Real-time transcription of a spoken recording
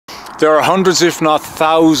There are hundreds, if not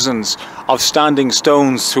thousands, of standing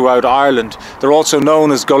stones throughout Ireland. They're also known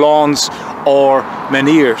as golawns or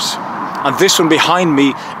menhirs. And this one behind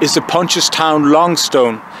me is the Punchestown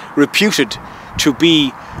Longstone, reputed to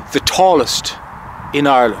be the tallest in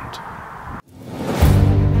Ireland.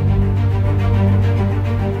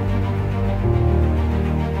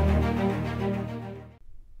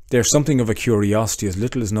 They're something of a curiosity, as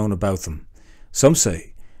little is known about them. Some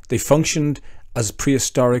say they functioned as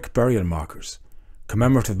prehistoric burial markers,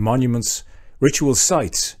 commemorative monuments, ritual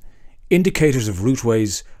sites, indicators of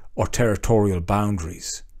routeways or territorial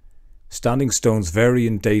boundaries. Standing stones vary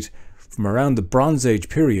in date from around the Bronze Age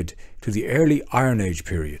period to the early Iron Age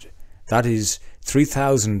period, that is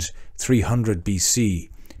 3300 BC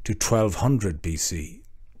to 1200 BC.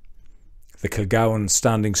 The Kilgowan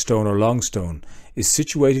standing stone or longstone is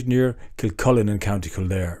situated near Kilcullen in County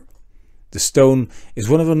Kildare. The stone is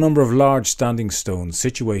one of a number of large standing stones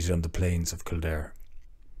situated on the plains of Kildare.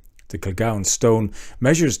 The Kilgowan stone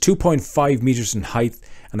measures 2.5 metres in height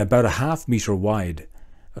and about a half metre wide.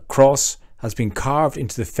 A cross has been carved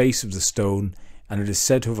into the face of the stone, and it is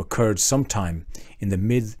said to have occurred sometime in the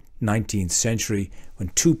mid-19th century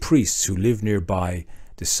when two priests who lived nearby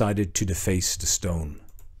decided to deface the stone.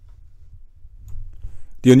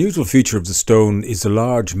 The unusual feature of the stone is the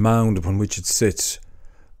large mound upon which it sits.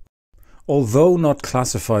 Although not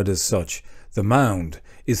classified as such, the mound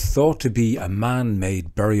is thought to be a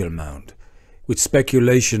man-made burial mound, with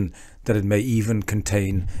speculation that it may even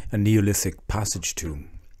contain a Neolithic passage tomb.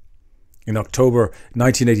 In October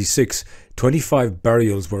 1986, 25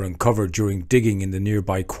 burials were uncovered during digging in the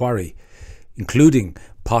nearby quarry, including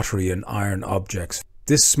pottery and iron objects.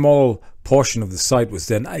 This small portion of the site was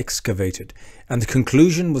then excavated, and the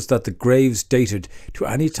conclusion was that the graves dated to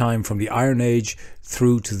any time from the Iron Age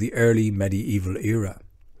through to the early medieval era.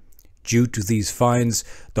 Due to these finds,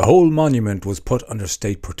 the whole monument was put under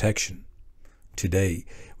state protection. Today,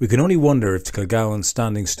 we can only wonder if the Kilgowan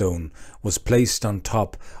standing stone was placed on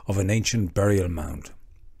top of an ancient burial mound,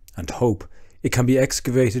 and hope it can be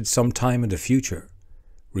excavated sometime in the future,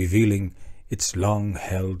 revealing its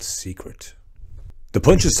long-held secret. The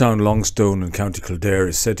Punchestown Longstone in County Kildare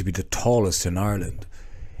is said to be the tallest in Ireland.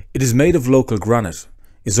 It is made of local granite,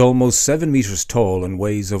 is almost 7 metres tall and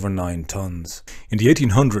weighs over 9 tonnes. In the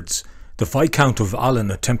 1800s, the Viscount of Allen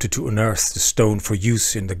attempted to unearth the stone for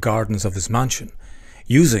use in the gardens of his mansion,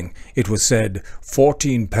 using, it was said,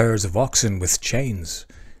 14 pairs of oxen with chains.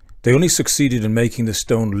 They only succeeded in making the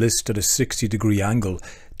stone list at a 60-degree angle,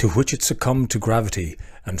 to which it succumbed to gravity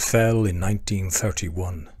and fell in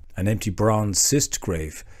 1931. An empty bronze cist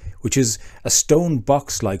grave, which is a stone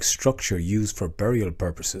box-like structure used for burial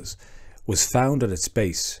purposes, was found at its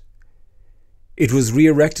base. It was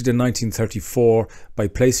re-erected in 1934 by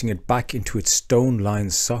placing it back into its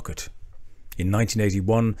stone-lined socket. In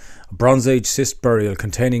 1981, a Bronze Age cist burial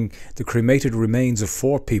containing the cremated remains of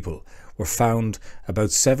 4 people were found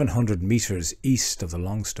about 700 metres east of the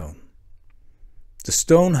Longstone. The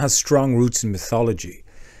stone has strong roots in mythology.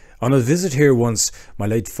 On a visit here once, my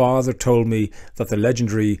late father told me that the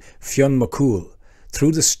legendary Fionn McCool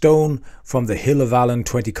threw the stone from the Hill of Allen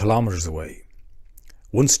 20 kilometres away.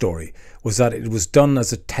 One story was that it was done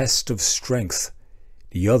as a test of strength.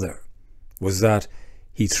 The other was that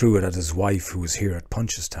he threw it at his wife, who was here at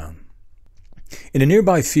Punchestown. In a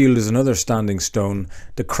nearby field is another standing stone,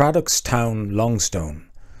 the Craddockstown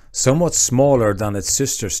Longstone, somewhat smaller than its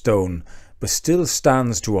sister stone, but still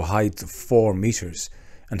stands to a height of 4 metres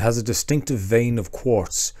and has a distinctive vein of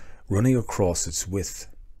quartz running across its width.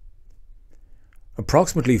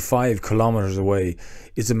 Approximately 5 kilometres away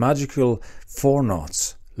is the magical 4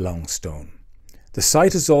 knots Longstone. The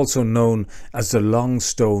site is also known as the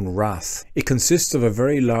Longstone Rath. It consists of a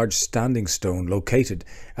very large standing stone located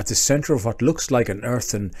at the centre of what looks like an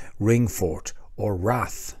earthen ring fort or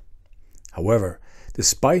rath. However,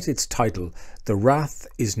 despite its title, the rath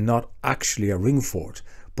is not actually a ring fort,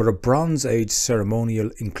 but a Bronze Age ceremonial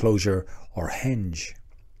enclosure or henge.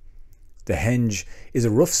 The henge is a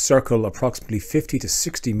rough circle approximately 50 to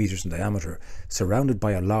 60 metres in diameter, surrounded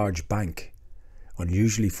by a large bank.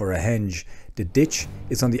 Unusually for a henge, the ditch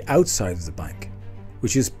is on the outside of the bank,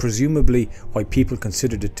 which is presumably why people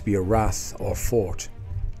considered it to be a rath or fort.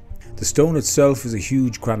 The stone itself is a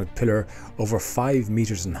huge granite pillar over 5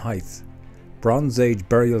 metres in height. Bronze Age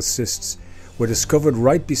burial cists were discovered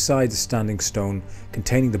right beside the standing stone,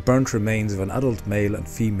 containing the burnt remains of an adult male and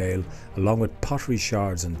female, along with pottery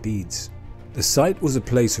shards and beads. The site was a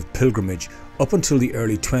place of pilgrimage up until the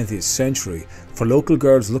early 20th century for local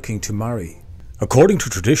girls looking to marry. According to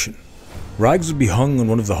tradition, rags would be hung on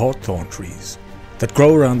one of the hawthorn trees that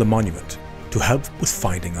grow around the monument, to help with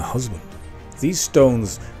finding a husband. These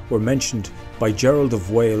stones were mentioned by Gerald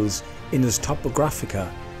of Wales in his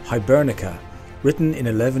Topographica Hibernica, written in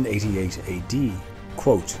 1188 AD.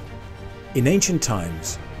 Quote, "In ancient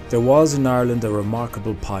times, there was in Ireland a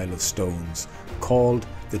remarkable pile of stones called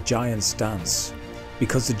the Giant's Dance,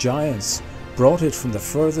 because the giants brought it from the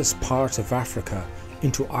furthest part of Africa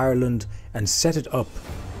into Ireland and set it up,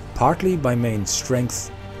 partly by main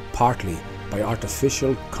strength, partly by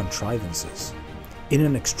artificial contrivances, in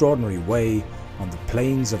an extraordinary way on the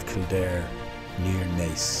plains of Kildare near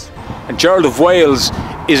Naas." And Gerald of Wales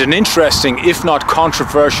is an interesting, if not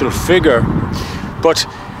controversial figure, but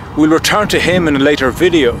we'll return to him in a later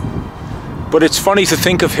video. But it's funny to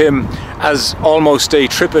think of him as almost a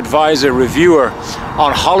TripAdvisor reviewer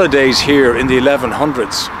on holidays here in the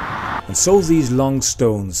 1100s. And so these long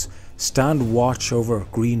stones stand watch over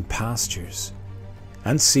green pastures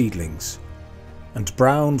and seedlings and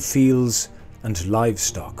brown fields and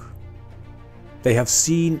livestock. They have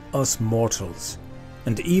seen us mortals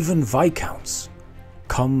and even viscounts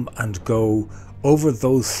come and go over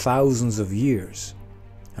those thousands of years,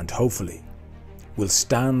 and hopefully will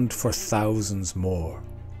stand for thousands more,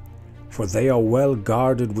 for they are well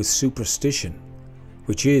guarded with superstition,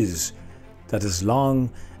 which is that as long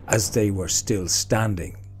as they were still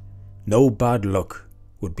standing, no bad luck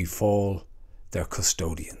would befall their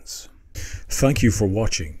custodians. Thank you for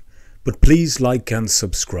watching, but please like and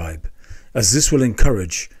subscribe, as this will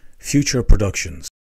encourage future productions.